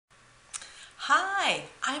Hi,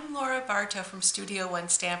 I'm Laura Bartow from Studio One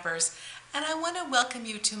Stampers, and I want to welcome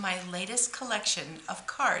you to my latest collection of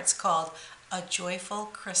cards called A Joyful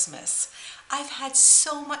Christmas. I've had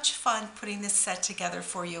so much fun putting this set together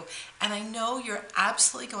for you, and I know you're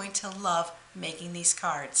absolutely going to love making these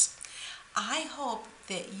cards. I hope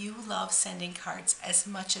that you love sending cards as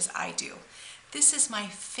much as I do. This is my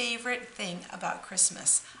favorite thing about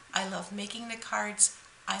Christmas. I love making the cards,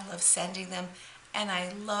 I love sending them, and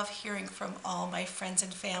I love hearing from all my friends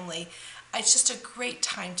and family. It's just a great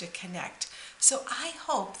time to connect. So I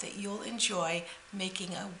hope that you'll enjoy making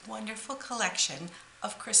a wonderful collection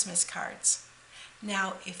of Christmas cards.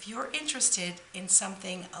 Now, if you're interested in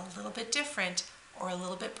something a little bit different or a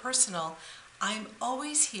little bit personal, I'm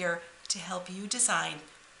always here to help you design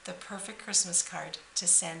the perfect Christmas card to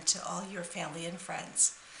send to all your family and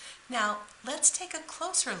friends. Now, let's take a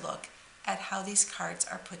closer look at how these cards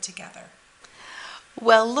are put together.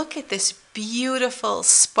 Well, look at this beautiful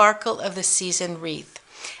sparkle of the season wreath.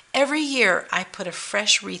 Every year I put a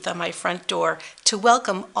fresh wreath on my front door to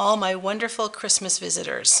welcome all my wonderful Christmas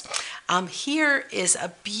visitors. Here is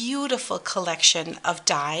a beautiful collection of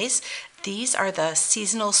dies. These are the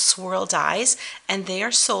seasonal swirl dies, and they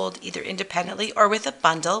are sold either independently or with a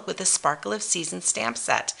bundle with a Sparkle of Season stamp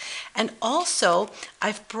set. And also,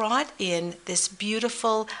 I've brought in this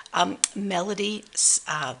beautiful Melody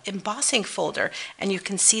embossing folder, and you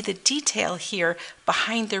can see the detail here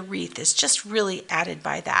behind the wreath is just really added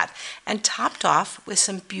by that, and topped off with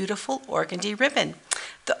some beautiful organdy ribbon.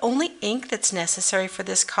 The only ink that's necessary for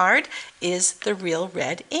this card is the real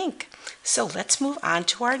red ink. So let's move on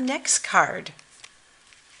to our next card.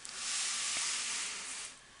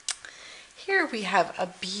 Here we have a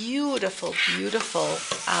beautiful, beautiful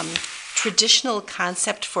traditional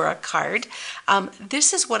concept for a card.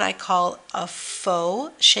 This is what I call a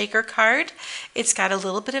faux shaker card. It's got a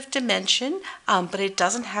little bit of dimension, but it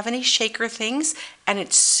doesn't have any shaker things, and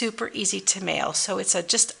it's super easy to mail. So it's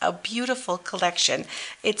just a beautiful collection.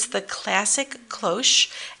 It's the classic cloche,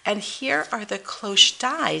 and here are the cloche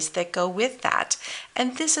dies that go with that.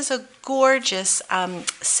 And this is a gorgeous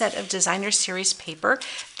set of designer series paper.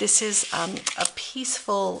 This is a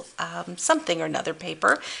peaceful something or another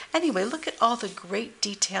paper. Anyway, look at all the great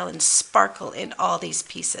detail and sparkle in all these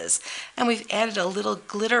pieces. And we've added a little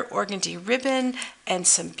glitter organdy ribbon and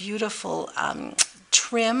some beautiful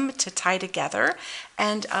trim to tie together.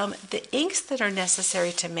 And the inks that are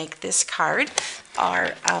necessary to make this card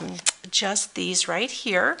are just these right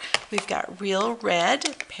here. We've got Real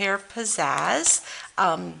Red, Pear Pizzazz,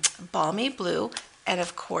 Balmy Blue, and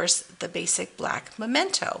of course the basic black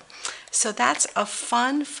Memento. So that's a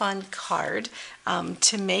fun card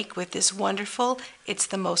to make with this wonderful, it's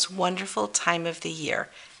the most wonderful time of the year.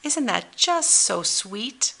 Isn't that just so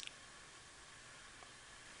sweet?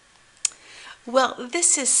 Well,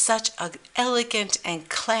 this is such an elegant and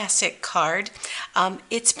classic card.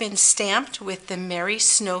 It's been stamped with the Merry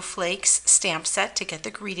Snowflakes stamp set to get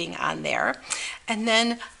the greeting on there. And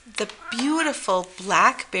then the beautiful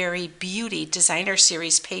Blackberry Beauty designer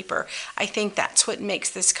series paper. I think that's what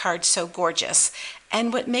makes this card so gorgeous.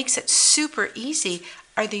 And what makes it super easy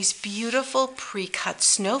are these beautiful pre-cut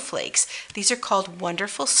snowflakes. These are called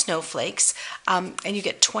Wonderful Snowflakes, and you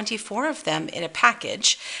get 24 of them in a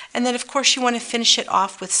package. And then of course you want to finish it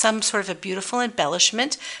off with some sort of a beautiful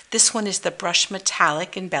embellishment. This one is the Brush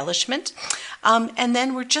Metallic embellishment. And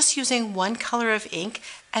then we're just using one color of ink,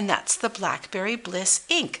 and that's the Blackberry Bliss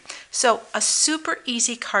ink. So a super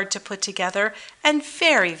easy card to put together and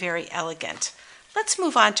very, very elegant. Let's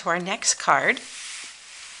move on to our next card.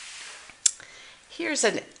 Here's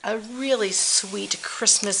a really sweet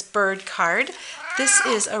Christmas bird card. This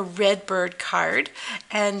is a red bird card,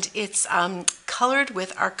 and it's colored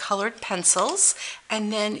with our colored pencils,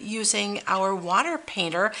 and then using our water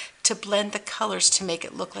painter to blend the colors to make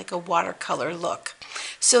it look like a watercolor look.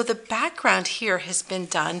 So the background here has been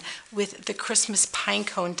done with the Christmas pine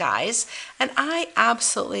cone dies, and I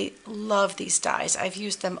absolutely love these dies. I've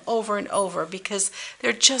used them over and over because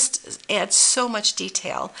they're just add so much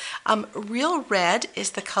detail. Real Red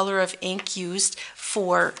is the color of ink used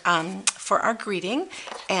for our greeting,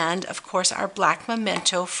 and of course our black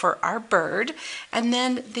Memento for our bird. And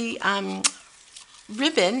then the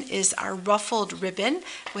ribbon is our ruffled ribbon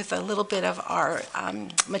with a little bit of our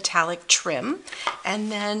metallic trim. And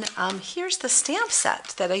then here's the stamp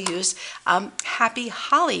set that I use, Happy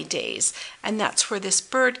Holidays, and that's where this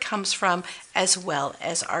bird comes from, as well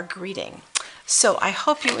as our greeting. So I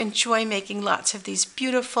hope you enjoy making lots of these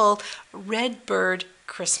beautiful red bird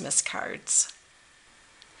Christmas cards.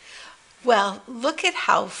 Well, look at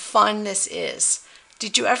how fun this is.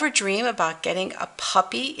 Did you ever dream about getting a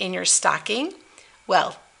puppy in your stocking?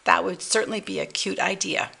 Well, that would certainly be a cute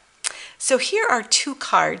idea. So here are two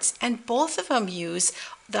cards, and both of them use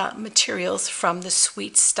the materials from the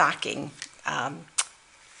Sweet Stocking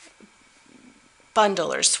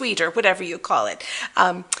bundle or suite or whatever you call it.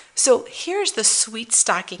 So here's the Sweet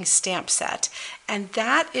Stocking stamp set, and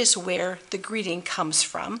that is where the greeting comes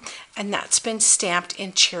from, and that's been stamped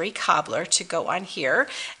in cherry cobbler to go on here.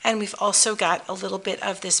 And we've also got a little bit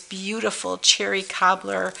of this beautiful cherry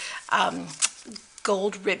cobbler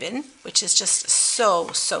gold ribbon, which is just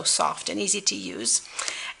so soft and easy to use.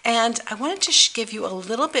 And I wanted to give you a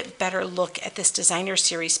little bit better look at this designer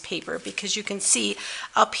series paper, because you can see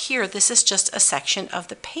up here this is just a section of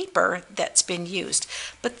the paper that's been used.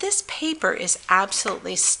 But this paper is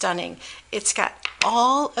absolutely stunning. It's got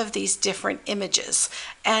all of these different images,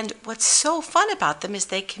 and what's so fun about them is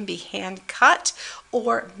they can be hand cut,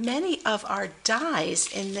 or many of our dies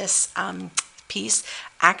in this piece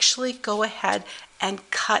actually go ahead and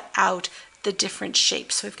cut out the different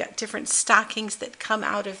shapes. So we've got different stockings that come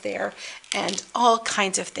out of there and all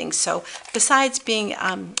kinds of things. So besides being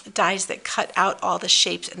dies that cut out all the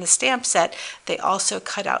shapes in the stamp set, they also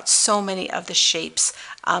cut out so many of the shapes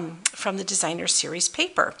from the designer series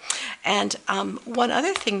paper. And one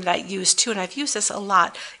other thing that I use too, and I've used this a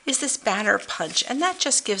lot, is this banner punch, and that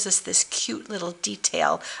just gives us this cute little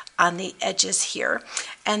detail on the edges here.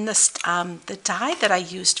 And the die that I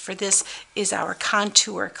used for this is our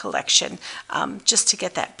contour collection, just to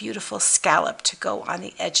get that beautiful scallop to go on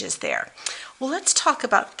the edges there. Well, let's talk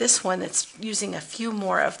about this one that's using a few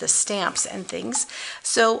more of the stamps and things.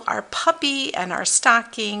 So our puppy and our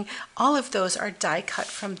stocking, all of those are die cut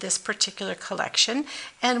from this particular collection.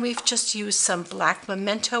 And we've just used some black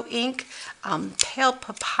memento ink, pale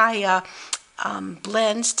papaya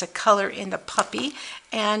blends to color in the puppy,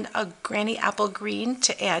 and a granny apple green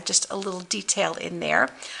to add just a little detail in there.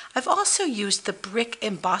 I've also used the brick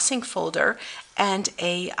embossing folder and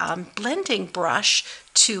a blending brush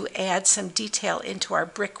to add some detail into our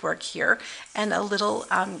brickwork here, and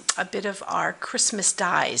a bit of our Christmas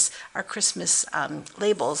dies, our Christmas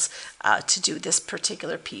labels to do this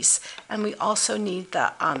particular piece. And we also need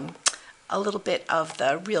a little bit of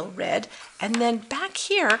the real red. And then back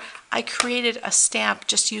here, I created a stamp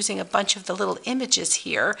just using a bunch of the little images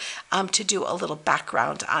here to do a little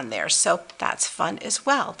background on there. So that's fun as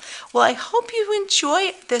well. Well, I hope you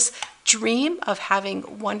enjoy this dream of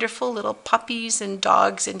having wonderful little puppies and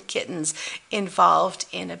dogs and kittens involved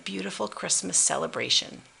in a beautiful Christmas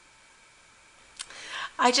celebration.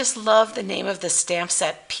 I just love the name of the stamp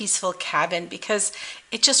set, Peaceful Cabin, because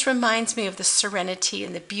it just reminds me of the serenity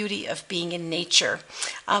and the beauty of being in nature.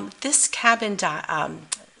 This cabin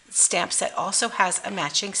stamp set also has a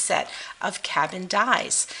matching set of cabin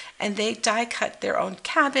dies, and they die cut their own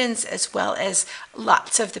cabins as well as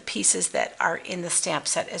lots of the pieces that are in the stamp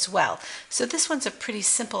set as well. So this one's a pretty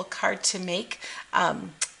simple card to make,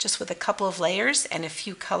 just with a couple of layers and a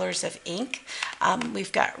few colors of ink.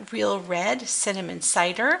 We've got real red, cinnamon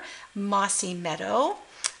cider, mossy meadow.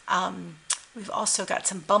 We've also got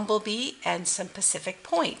some bumblebee and some Pacific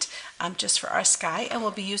Point just for our sky, and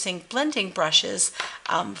we'll be using blending brushes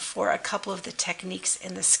for a couple of the techniques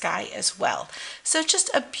in the sky as well. So just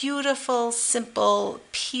a beautiful, simple,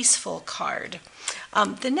 peaceful card.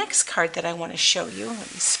 The next card that I want to show you, let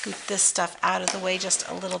me scoot this stuff out of the way just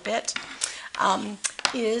a little bit,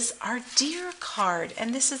 is our deer card,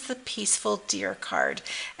 and this is the Peaceful Deer card,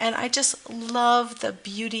 and I just love the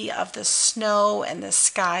beauty of the snow and the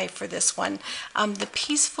sky for this one. The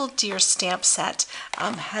Peaceful Deer stamp set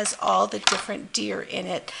has all the different deer in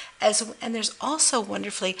it, and there's also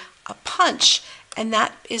wonderfully a punch, and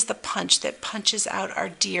that is the punch that punches out our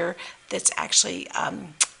deer that's actually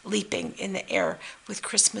leaping in the air with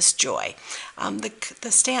Christmas joy.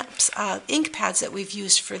 The stamps, ink pads that we've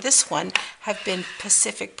used for this one have been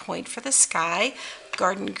Pacific Point for the sky,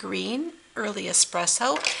 Garden Green, Early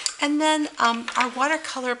Espresso, and then our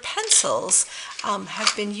watercolor pencils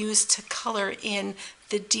have been used to color in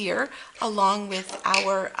the deer, along with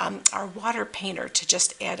our water painter to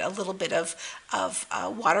just add a little bit of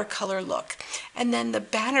watercolor look. And then the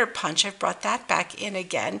banner punch, I've brought that back in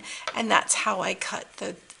again, and that's how I cut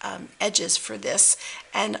the edges for this,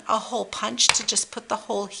 and a hole punch to just put the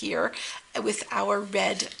hole here with our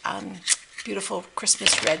red beautiful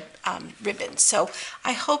Christmas red ribbon. So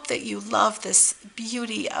I hope that you love this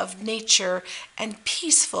beauty of nature and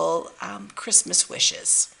peaceful Christmas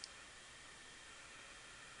wishes.